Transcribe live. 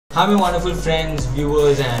Hi my wonderful friends,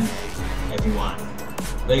 viewers and everyone.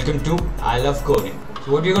 Welcome to I Love Coding.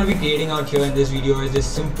 So what we're going to be creating out here in this video is this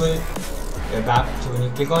simple web app. So when you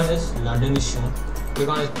click on this, London is shown. Click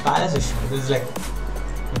on this, Paris is shown. This is like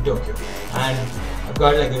in Tokyo. And I've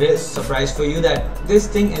got like a surprise for you that this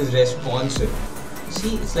thing is responsive.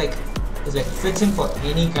 See, it's like fits in for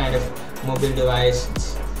any kind of mobile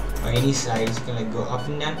device or any size. You can like go up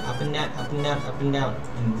and down, up and down, up and down, up and down,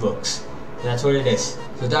 and it works. So that's what it is.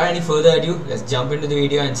 So without any further ado, let's jump into the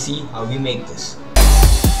video and see how we make this.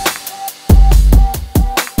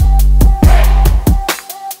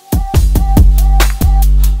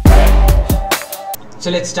 So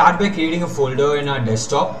let's start by creating a folder in our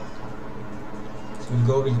desktop. So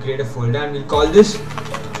we'll create a folder and we'll call this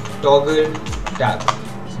toggle tab.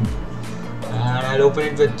 And I'll open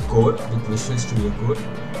it with code, with Visual Studio Code.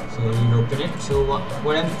 So we'll open it. So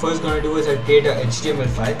what I'm first going to do is I'll create a HTML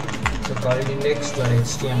file. So call it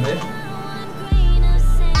index.html.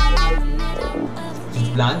 It's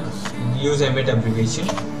blank. Use emit abbreviation.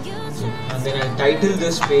 So, and then I'll title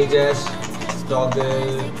this page as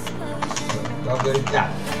toggle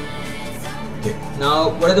tab. Okay. Now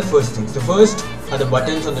what are the first things? The first are the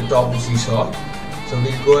buttons on the top which we saw. So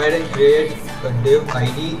we'll go ahead and create a div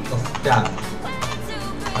ID of tab.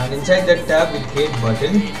 And inside that tab we'll create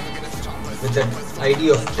button with the ID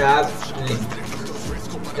of tab link.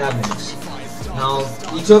 Tab links. Now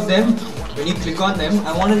each of them, when you click on them,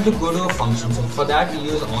 I wanted to go to a function. So for that we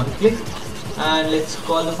use onClick, and let's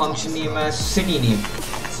call the function name as city name.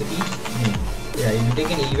 City name. Yeah, you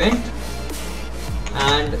take an event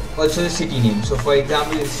and also the city name. So for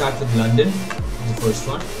example, we'll start with London, the first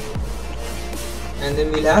one, and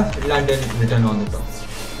then we'll have London written on the top.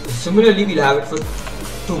 So similarly, we'll have it for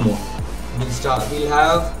two more. We'll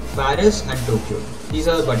have Paris and Tokyo. These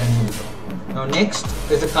are the buttons on the top. Now next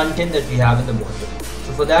is the content that we have in the bottom.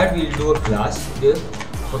 So for that we'll do a class.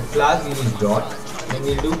 For class we use dot. Then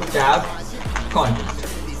we'll do tab content.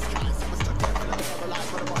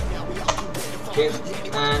 Okay.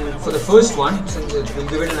 And for the first one, since we'll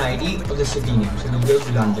give it an ID of the city name. So we'll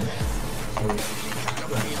give London. So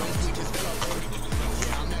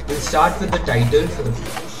we'll start with the title for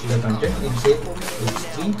the content. We'll say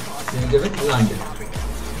H3. We'll give it London.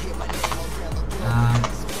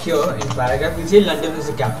 Here in paragraph we say London is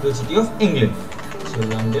the capital city of England. So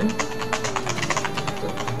London,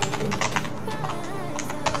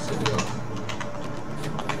 city of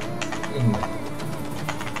England.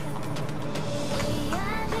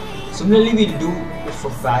 Similarly we'll do it for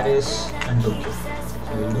Paris and Tokyo.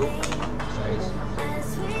 So we'll do size.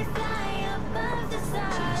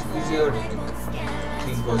 It's easier to take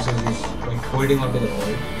three cursors is like holding onto the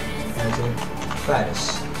wall. And so Paris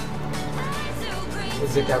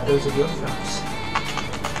is the capital city of France.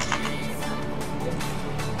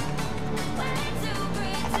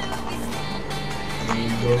 We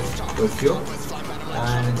go to Tokyo,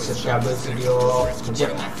 and it's the capital city of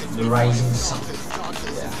Japan, the rising sun.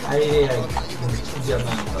 Yeah, I really like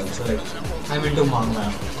Japan culture. Like I'm into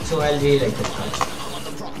manga, so I really like that culture.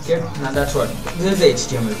 Okay, now that's what. This is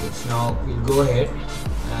the HTML page. Now we'll go ahead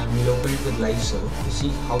and we'll open it with live server to see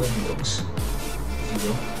how it looks. Here we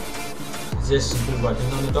go. Just simple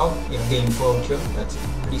button on the top, you have the info out here, that's it,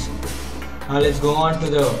 pretty simple. Now let's go on to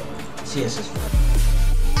the CSS file.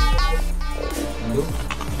 Do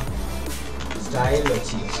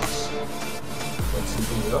style.css. That's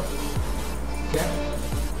simple here. Okay,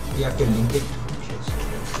 we have to link it. So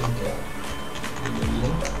let's link it. We will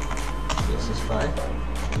link CSS file.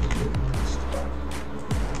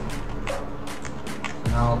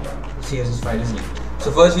 Now CSS file is linked.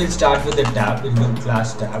 So first we'll start with the tab. We'll do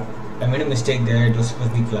class tab. I made a mistake there, it was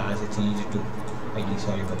supposed to be class, it's easy to ID,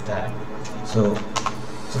 sorry about that. So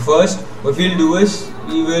first what we'll do is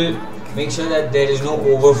we will make sure that there is no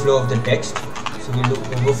overflow of the text. So we'll do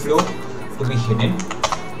overflow to be hidden.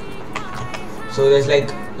 So there's like,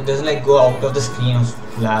 it doesn't like go out of the screen or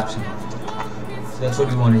collapse and all that. So that's what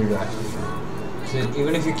we wanted to do actually. So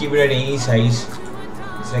even if you keep it at any size,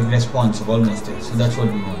 it's like responsive almost there. So that's what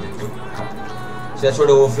we wanted to happen. So that's what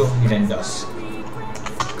overflow hidden does.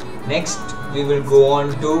 Next, we will go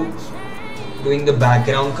on to doing the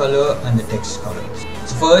background color and the text color.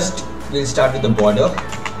 So first, we'll start with the border.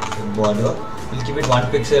 The border, we'll keep it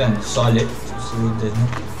 1 pixel and solid. So there's no.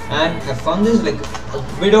 And I found this like a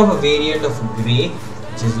bit of a variant of gray,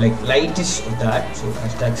 which is like lightish of that. So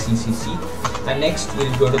hashtag CCC. And next,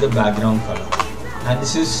 we'll go to the background color. And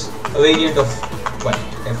this is a variant of white,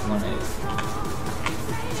 F1F.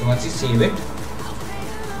 So once you save it,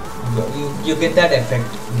 you get that effect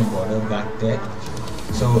in the border back there.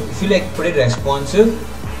 So if you like put it responsive,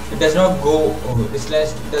 it does not go over, it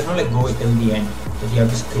does not like go till the end, so you have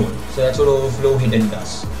to scroll. So that's what overflow hidden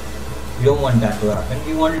does. We don't want that to happen.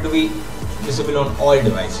 We want it to be visible on all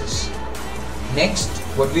devices. Next,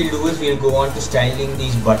 what we'll do is we'll go on to styling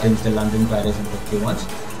these buttons, the London, Paris and Tokyo ones.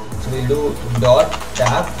 So we'll do dot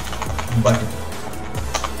tab button.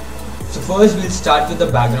 So first we'll start with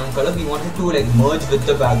the background color. We wanted to like merge with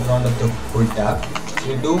the background of the full tab. So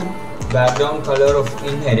we'll do background color of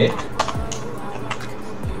inherit.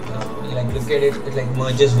 Like look at it, it like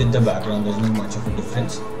merges with the background. There's not much of a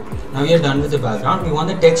difference. Now we are done with the background. We want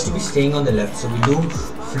the text to be staying on the left. So we do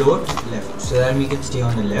float left so that we can stay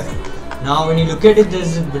on the left. Now when you look at it,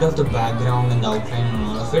 there's a bit of the background and the outline and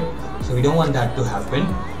all of it. So we don't want that to happen.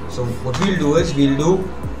 So what we'll do is we'll do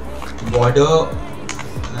border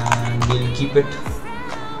and we'll keep it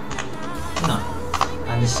none.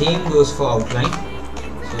 And the same goes for outline.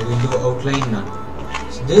 So we'll do outline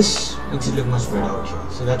none. So this makes it look much better out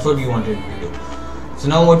here. So that's what we wanted to do. So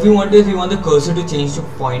now what we want is we want the cursor to change to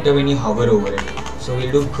pointer when you hover over it. So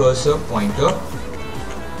we'll do cursor pointer.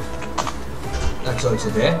 That's also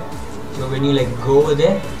there. So when you like go over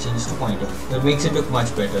there, change to pointer. That makes it look much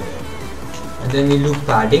better there. And then we'll do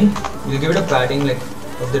padding. We'll give it a padding like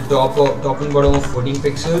of the top and bottom of 14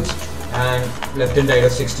 pixels and left and right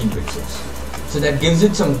of 16 pixels. So that gives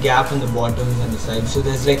it some gap in the bottoms and the sides. So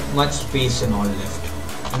there's like much space and all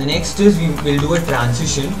left. And the next is we will do a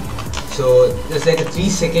transition. So there's like a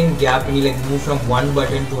 3-second gap when you like move from one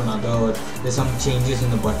button to another, or there's some changes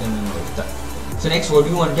in the button and all of that. So next what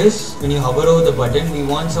we want is when you hover over the button, we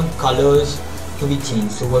want some colors to be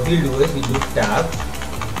changed. So what we'll do is we'll do tab,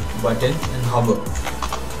 button and hover.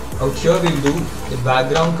 Out here we'll do the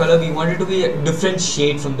background color. We want it to be a different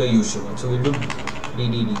shade from the usual one. So we'll do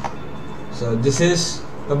DDD. So this is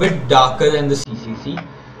a bit darker than the CCC.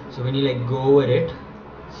 So when you like go over it,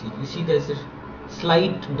 you see there's a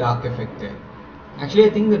slight dark effect there. Actually I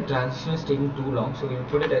think the transition is taking too long, so we'll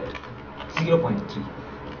put it at 0.3.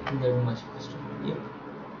 I think that will be much faster.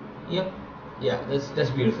 Yep. Yeah, that's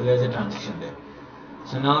beautiful. There's a transition there.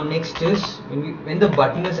 So now next is when the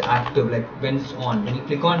button is active, like when it's on, when you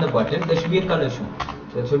click on the button, there should be a color shown.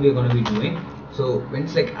 So that's what we're going to be doing. So when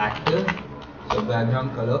it's like active, so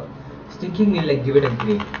background color, I was thinking we'll like give it a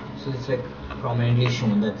gray. So it's like prominently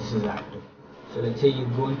shown that this is active. So let's say you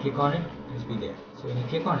go and click on it, it'll be there. So when you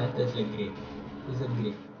click on it, that's like gray. This is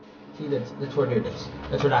gray. See, that's what it is.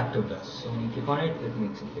 That's what active does. So when you click on it, it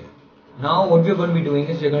makes it there. Now what we're going to be doing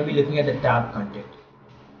is we're going to be looking at the tab content.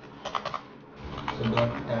 So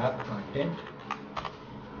dot tab content.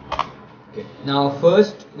 Okay. Now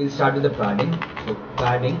first we'll start with the padding. So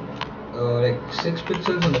padding, like 6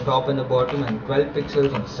 pixels on the top and the bottom, and 12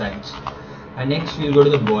 pixels on the sides. And next we'll go to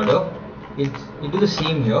the border. We'll do the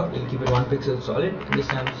same here. We'll keep it 1 pixel solid, and this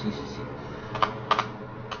time CCC.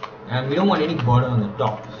 And we don't want any border on the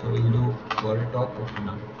top, so we'll do border top of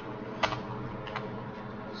none.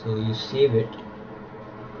 So you save it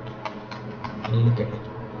and you look at it.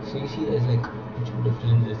 So you see there's like much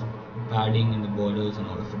difference, there's padding in the borders and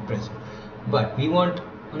all of it present. But we want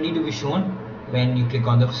only to be shown when you click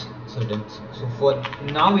on the certain. So for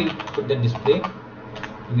now we'll put the display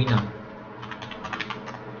to be none.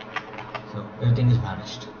 So everything is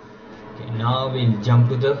vanished. Okay, now we'll jump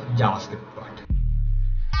to the JavaScript part.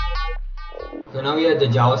 So now we have the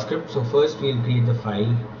JavaScript. So first we'll create the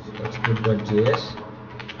file. So let's put .js.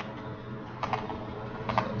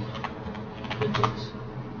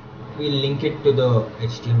 We'll link it to the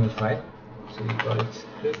HTML file. So we call it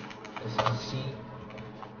script src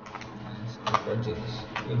and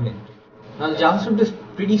script.js. We've linked it. Now the JavaScript is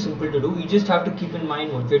pretty simple to do. We just have to keep in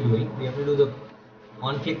mind what we're doing. We have to do the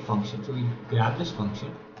on-click function. So we grab this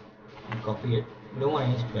function and copy it. We don't want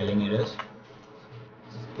any spelling errors.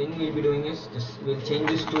 The thing we'll be doing is we'll change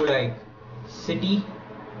this to like city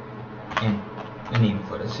n, a name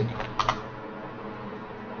for a city.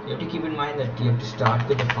 You have to keep in mind that you have to start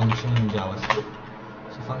with the function in JavaScript.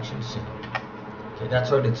 So function city. Okay, that's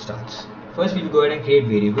how it starts. First we'll go ahead and create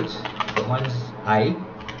variables. So one is I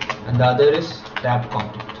and the other is tab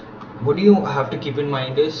content. What you have to keep in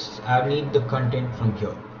mind is I need the content from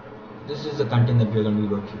here. This is the content that we're going to be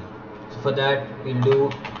working on. So for that we'll do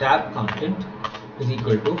tab content is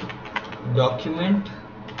equal to document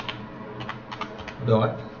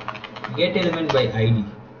dot get element by ID,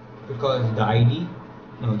 because the ID,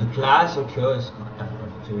 no, the class out here is not tab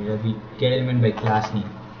content. So we'll be get element by class name.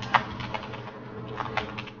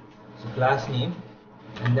 So class name,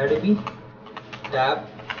 and that will be tab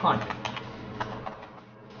content.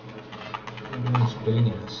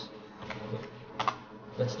 Spelling errors. Okay.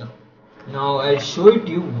 That's done. Now I'll show it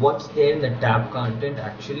to you what's there in the tab content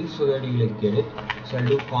actually, so that you like get it. So I'll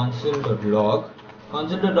do console.log.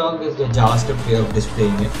 Console.log is the JavaScript way of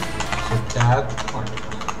displaying it. So tab content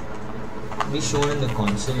be shown in the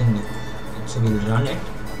console so we'll run it.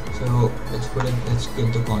 So let's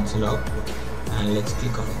get the console out and let's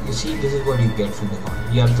click on it. You see, this is what you get from the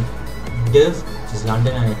console. You have the div, which is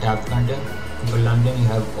London, and a tab content. For London you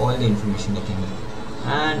have all the information that you need,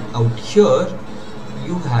 and out here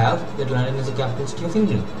you have that London is the capital city of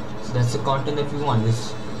England. So that's the content that we want,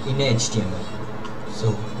 this inner HTML.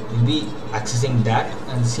 So we'll be accessing that,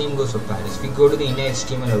 and the same goes for Paris. If we go to the inner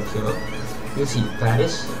HTML out here, you'll see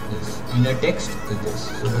Paris is inner text is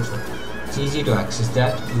this. So that's what it's easy to access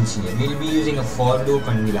that. You'll see it. We'll be using a for loop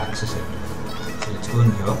and we'll access it. So let's go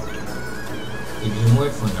in here. We'll remove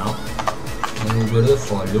it for now. And we'll go to the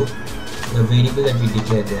for loop. The variable that we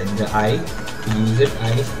declared there, the I, to use it,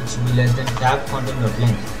 it should be less than tab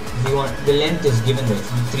content.length. If we want, the length is given there, it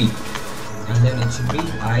should be 3, and then it should be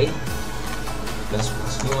I plus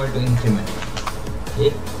plus. We want to increment.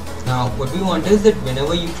 Okay. Now what we want is that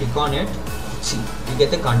whenever you click on it, see, you get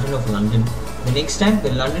the content of London. The next time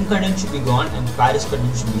the London content should be gone and Paris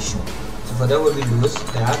content should be shown. So for that, what we do is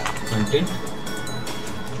tab content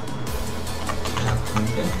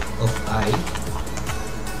of I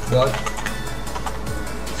dot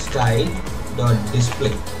style dot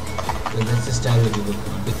display. So that's the style that we will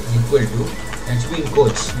want. It is equal to, and it should be in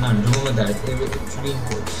quotes. None, remember that, it should be in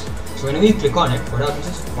quotes. So whenever you click on it, what happens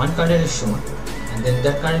is one content is shown, and then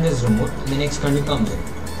that content is removed, and the next content comes in.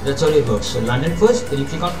 That's how it works. So London first, then you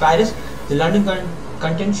click on Paris, the London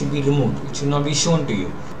content should be removed. It should not be shown to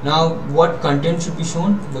you. Now what content should be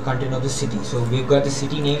shown? The content of the city. So we've got the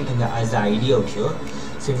city name as the ID out here.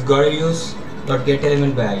 So we've got to use .get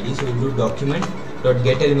element by ID. So we'll do document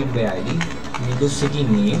 .get element by ID. We'll do city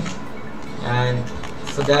name, and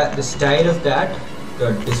for that the style of that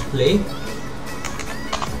 .display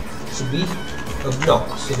should be a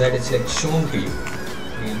block, so that it's like shown to you.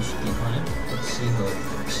 You just click on it. Let's see how it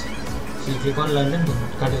works. So you click on London, the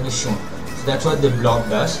content is shown. So that's what the block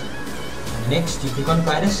does. And next you click on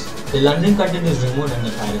Paris, the London content is removed and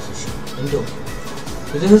the Paris is shown into.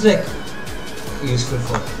 So this is like useful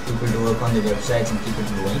for people to work on the websites and keep it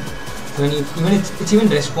going. So when it's even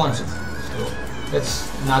responsive. So that's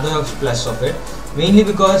another plus of it. Mainly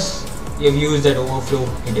because you've used that overflow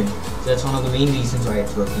hidden. So that's one of the main reasons why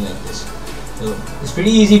it's working like this. So it's pretty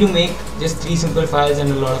easy to make, just 3 simple files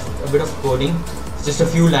and a bit of coding. It's just a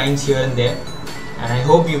few lines here and there. And I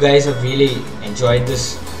hope you guys have really enjoyed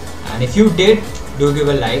this. And if you did, do give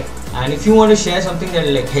a like. And if you want to share something that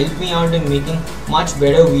will like help me out in making much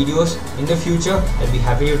better videos in the future, I'll be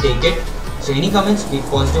happy to take it. So any comments, be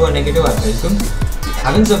positive or negative, I welcome. If you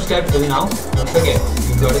haven't subscribed till now, don't forget,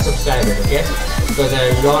 you've got to subscribe it, okay? Because there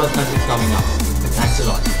are a lot of content coming up. Thanks a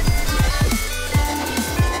lot.